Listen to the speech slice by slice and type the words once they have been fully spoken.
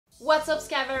What's up,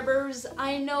 Skydivers?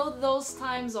 I know those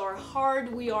times are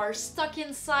hard, we are stuck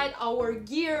inside, our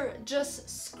gear just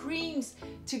screams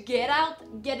to get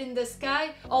out, get in the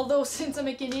sky. Although since I'm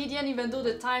a Canadian, even though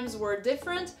the times were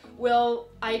different, well,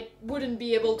 I wouldn't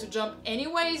be able to jump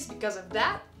anyways because of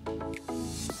that.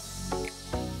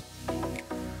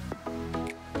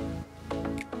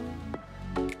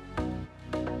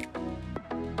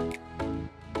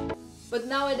 But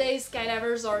nowadays,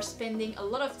 skydivers are spending a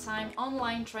lot of time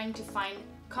online trying to find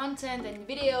content and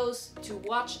videos to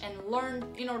watch and learn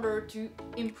in order to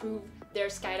improve their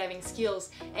skydiving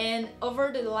skills. And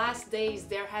over the last days,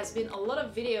 there has been a lot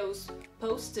of videos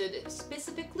posted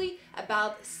specifically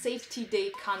about safety day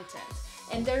content.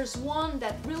 And there's one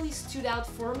that really stood out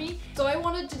for me. So I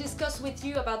wanted to discuss with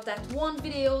you about that one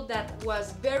video that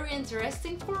was very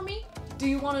interesting for me. Do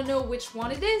you want to know which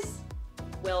one it is?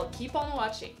 Well, keep on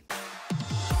watching.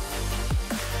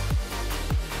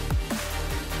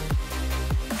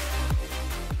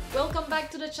 Welcome back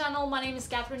to the channel. My name is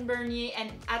Catherine Bernier,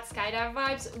 and at Skydive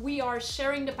Vibes we are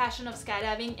sharing the passion of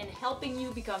skydiving and helping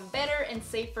you become better and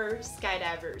safer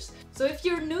skydivers. So if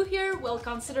you're new here, well,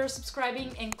 consider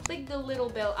subscribing and click the little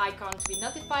bell icon to be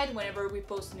notified whenever we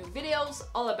post new videos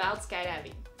all about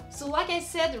skydiving. So like I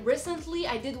said, recently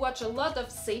I did watch a lot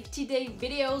of safety day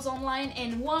videos online,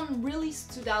 and one really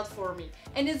stood out for me,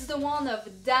 and it's the one of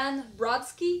Dan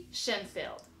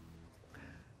Brodsky-Chenfeld.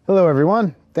 Hello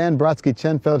everyone, Dan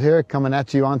Brodsky-Chenfeld here, coming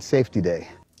at you on Safety Day.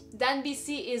 Dan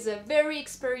BC is a very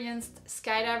experienced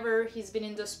skydiver. He's been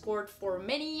in the sport for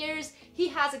many years. He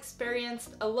has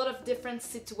experienced a lot of different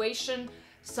situations,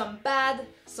 some bad,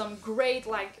 some great,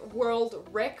 like world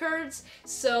records.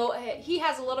 So he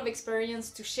has a lot of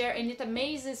experience to share, and it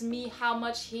amazes me how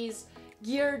much he's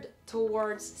geared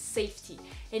towards safety.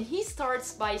 And he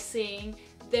starts by saying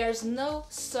there's no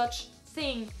such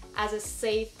thing as a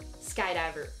safe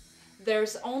skydiver.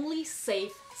 There's only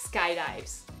safe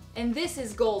skydives. And this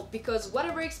is gold, because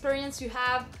whatever experience you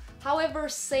have, however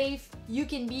safe you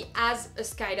can be as a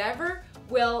skydiver,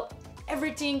 well,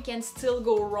 everything can still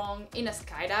go wrong in a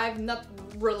skydive, not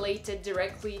related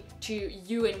directly to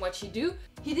you and what you do.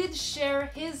 He did share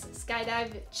his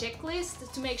skydive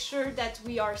checklist to make sure that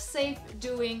we are safe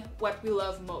doing what we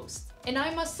love most. And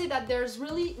I must say that there's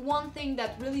really one thing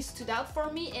that really stood out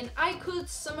for me, and I could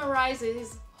summarize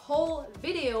his whole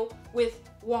video with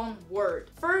one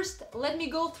word. First, let me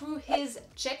go through his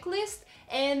checklist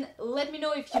and let me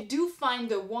know if you do find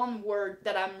the one word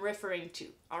that I'm referring to,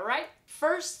 alright?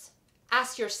 First,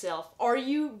 ask yourself, are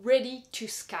you ready to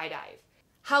skydive?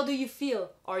 How do you feel?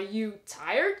 Are you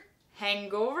tired?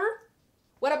 Hangover?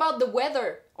 What about the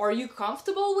weather? Are you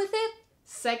comfortable with it?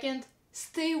 Second,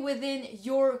 stay within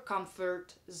your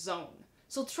comfort zone.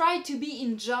 So try to be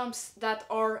in jumps that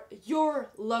are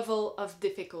your level of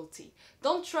difficulty.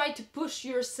 Don't try to push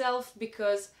yourself,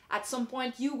 because at some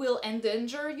point you will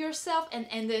endanger yourself and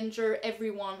endanger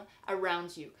everyone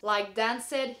around you. Like Dan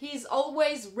said, he's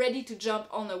always ready to jump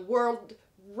on a world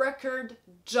record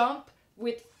jump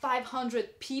with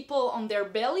 500 people on their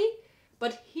belly,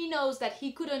 but he knows that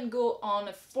he couldn't go on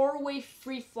a four-way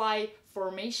free fly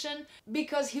formation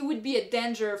because he would be a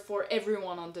danger for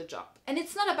everyone on the jump. And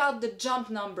it's not about the jump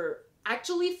number.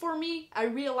 Actually, for me, I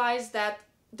realized that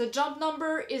the jump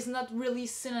number is not really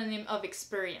synonym of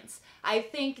experience. I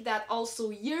think that also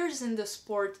years in the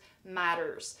sport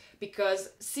matters,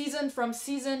 because season from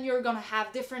season you're gonna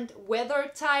have different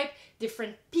weather type,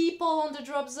 different people on the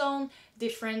drop zone,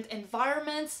 different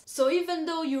environments. So even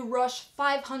though you rush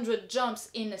 500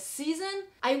 jumps in a season,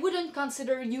 I wouldn't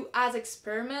consider you as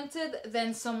experimented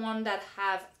than someone that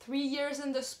have 3 years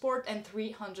in the sport and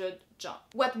 300 jump.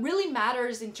 What really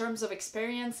matters in terms of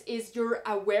experience is your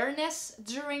awareness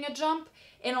during a jump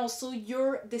and also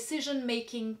your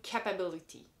decision-making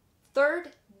capability.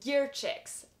 Third, gear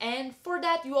checks. And for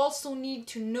that, you also need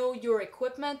to know your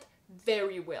equipment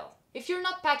very well. If you're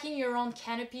not packing your own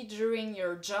canopy during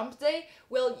your jump day,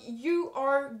 well, you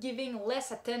are giving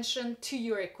less attention to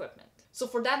your equipment. So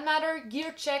for that matter,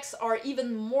 gear checks are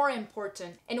even more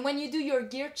important. And when you do your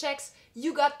gear checks,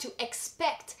 you got to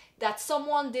expect that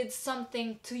someone did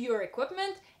something to your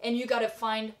equipment, and you gotta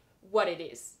find what it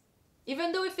is.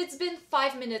 Even though if it's been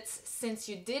 5 minutes since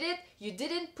you did it, you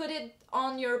didn't put it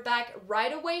on your back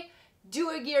right away,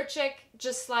 do a gear check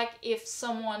just like if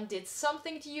someone did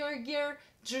something to your gear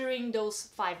during those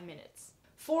 5 minutes.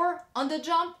 4, on the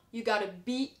jump, you gotta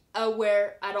be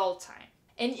aware at all times.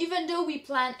 And even though we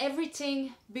plan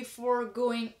everything before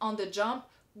going on the jump,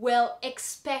 well,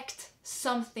 expect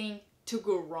something to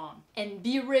go wrong and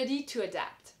be ready to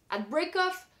adapt. At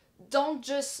break-off, don't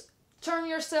just turn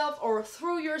yourself or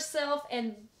throw yourself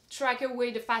and track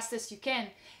away the fastest you can.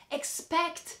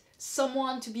 expect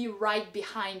someone to be right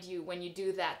behind you when you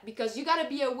do that, because you gotta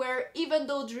be aware even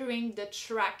though during the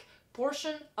track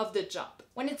portion of the jump.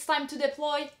 When it's time to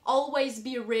deploy, always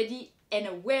be ready and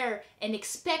aware and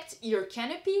expect your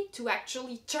canopy to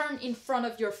actually turn in front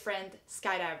of your friend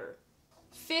skydiver.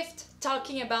 Fifth,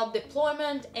 talking about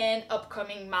deployment and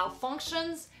upcoming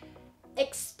malfunctions,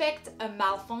 expect a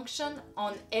malfunction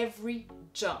on every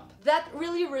jump. That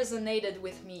really resonated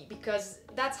with me because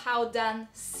that's how Dan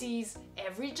sees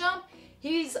every jump.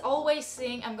 He's always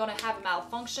saying, I'm gonna have a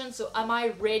malfunction, so am I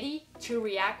ready to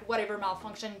react whatever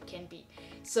malfunction can be?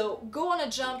 So go on a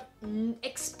jump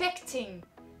expecting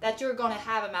that you're gonna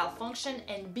have a malfunction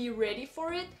and be ready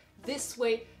for it. This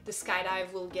way the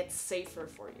skydive will get safer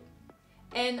for you.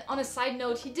 And on a side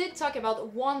note, he did talk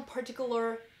about one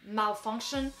particular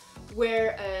malfunction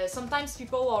where sometimes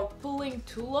people are pulling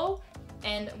too low,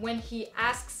 and when he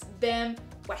asks them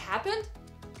what happened,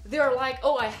 they're like,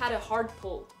 oh, I had a hard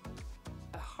pull.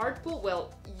 A hard pull?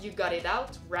 Well, you got it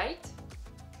out, right?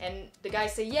 And the guy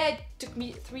say, yeah, it took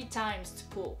me 3 times to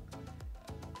pull.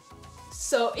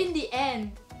 So in the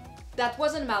end, that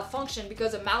wasn't a malfunction,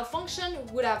 because a malfunction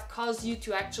would have caused you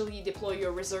to actually deploy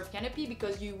your reserve canopy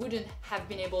because you wouldn't have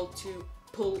been able to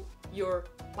pull your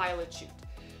pilot chute.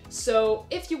 So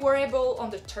if you were able on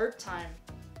the 3rd time,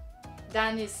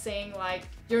 Dan is saying like,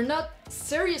 you're not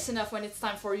serious enough when it's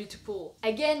time for you to pull.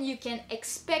 Again, you can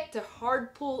expect a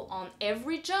hard pull on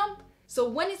every jump. So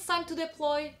when it's time to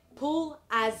deploy, pull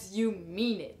as you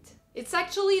mean it. It's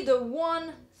actually the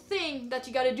one thing that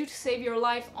you gotta do to save your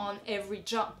life on every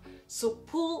jump. So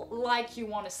pull like you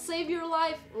want to save your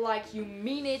life, like you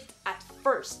mean it at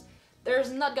first.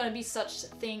 There's not gonna be such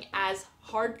thing as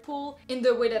hard pull in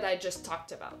the way that I just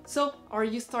talked about. So are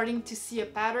you starting to see a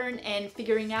pattern and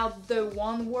figuring out the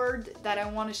one word that I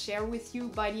want to share with you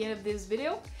by the end of this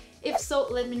video? If so,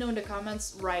 let me know in the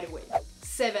comments right away.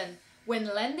 7.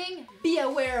 When landing, be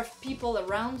aware of people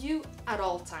around you at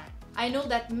all times. I know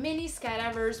that many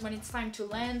skydivers, when it's time to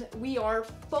land, we are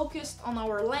focused on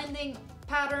our landing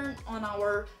pattern, on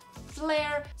our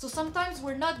flare, so sometimes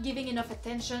we're not giving enough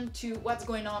attention to what's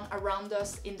going on around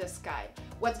us in the sky,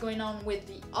 what's going on with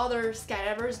the other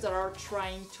skydivers that are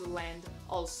trying to land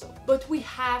also. But we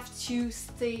have to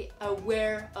stay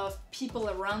aware of people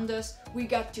around us. We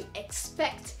got to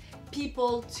expect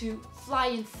people to fly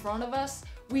in front of us.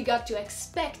 We got to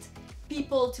expect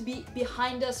people to be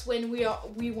behind us when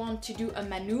we want to do a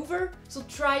maneuver. So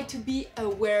try to be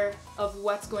aware of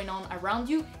what's going on around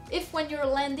you. If when you're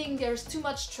landing there's too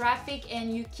much traffic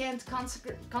and you can't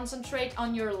concentrate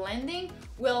on your landing,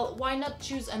 well, why not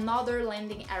choose another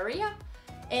landing area?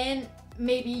 And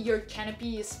maybe your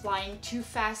canopy is flying too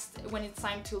fast when it's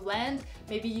time to land.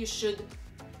 Maybe you should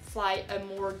fly a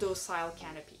more docile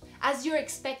canopy. As you're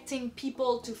expecting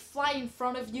people to fly in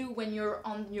front of you when you're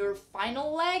on your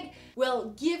final leg,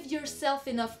 well, give yourself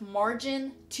enough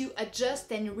margin to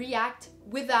adjust and react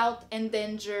without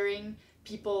endangering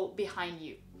people behind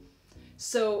you.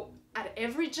 So at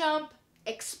every jump,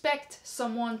 expect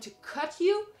someone to cut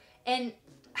you and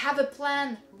have a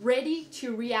plan ready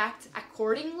to react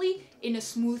accordingly in a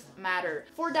smooth manner.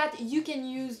 For that, you can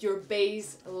use your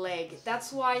base leg.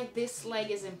 That's why this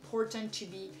leg is important to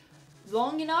be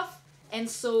long enough, and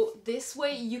so this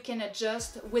way you can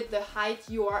adjust with the height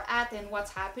you are at and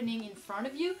what's happening in front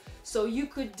of you, so you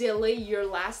could delay your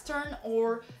last turn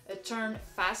or a turn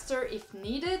faster if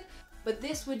needed, but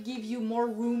this would give you more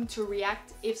room to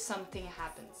react if something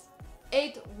happens.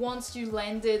 8. Once you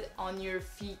landed on your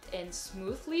feet and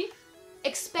smoothly,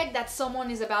 expect that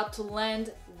someone is about to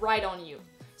land right on you.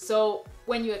 So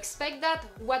when you expect that,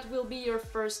 what will be your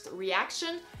first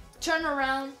reaction? Turn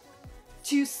around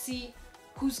to see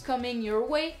who's coming your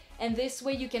way, and this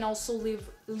way you can also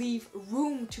leave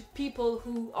room to people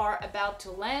who are about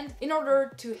to land in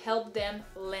order to help them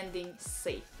landing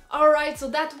safe. Alright, so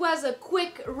that was a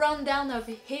quick rundown of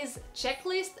his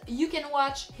checklist. You can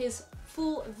watch his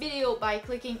full video by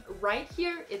clicking right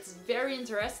here. It's very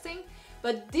interesting.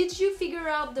 But did you figure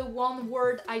out the one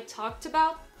word I talked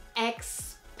about?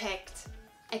 Expect.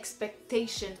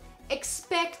 Expectation.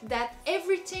 Expect that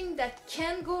everything that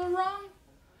can go wrong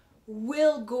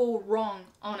will go wrong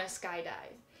on a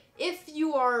skydive. If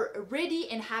you are ready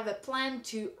and have a plan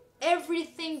to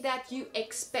everything that you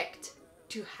expect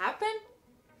to happen,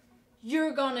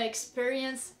 you're gonna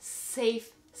experience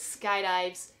safe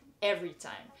skydives every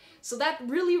time. So that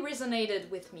really resonated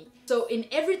with me. So in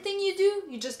everything you do,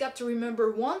 you just got to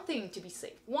remember one thing to be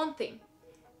safe. One thing.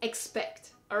 Expect.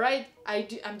 Alright?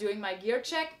 I'm doing my gear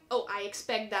check. Oh, I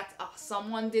expect that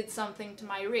someone did something to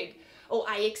my rig. oh,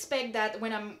 I expect that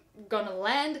when I'm gonna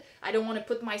land, I don't want to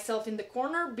put myself in the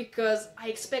corner because I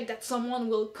expect that someone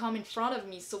will come in front of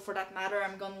me. So for that matter,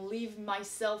 I'm gonna leave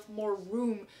myself more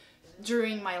room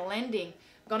during my landing.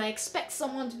 I'm gonna expect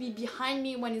someone to be behind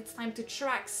me when it's time to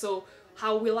track. So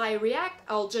how will I react?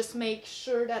 I'll just make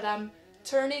sure that I'm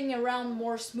turning around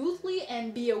more smoothly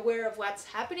and be aware of what's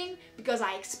happening because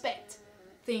I expect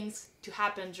things to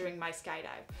happen during my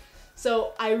skydive.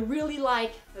 So I really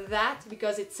like that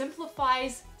because it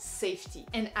simplifies safety.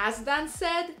 And as Dan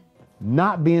said,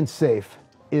 not being safe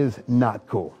is not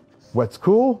cool. What's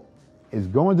cool is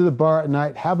going to the bar at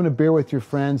night, having a beer with your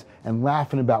friends, and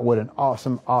laughing about what an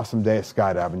awesome, awesome day of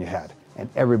skydiving you had, and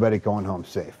everybody going home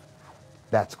safe.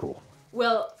 That's cool.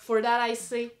 Well, for that I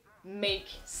say, make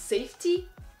safety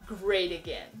great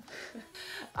again.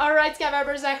 Alright,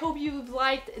 Skydivers, I hope you've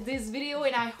liked this video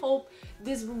and I hope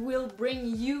this will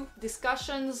bring you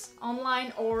discussions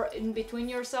online or in between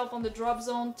yourself on the drop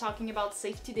zone talking about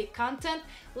safety day content.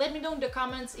 Let me know in the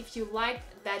comments if you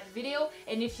liked that video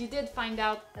and if you did find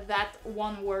out that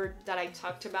one word that I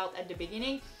talked about at the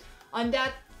beginning. On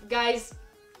that, guys,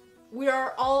 we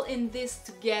are all in this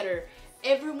together.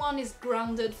 Everyone is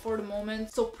grounded for the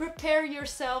moment, so prepare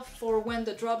yourself for when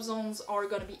the drop zones are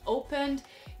gonna be opened.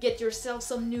 Get yourself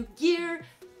some new gear,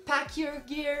 pack your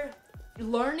gear,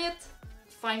 learn it,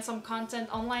 find some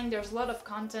content online. There's a lot of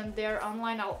content there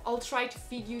online. I'll try to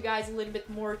feed you guys a little bit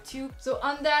more too. So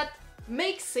on that,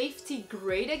 make safety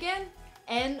great again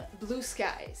and blue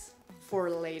skies for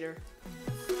later.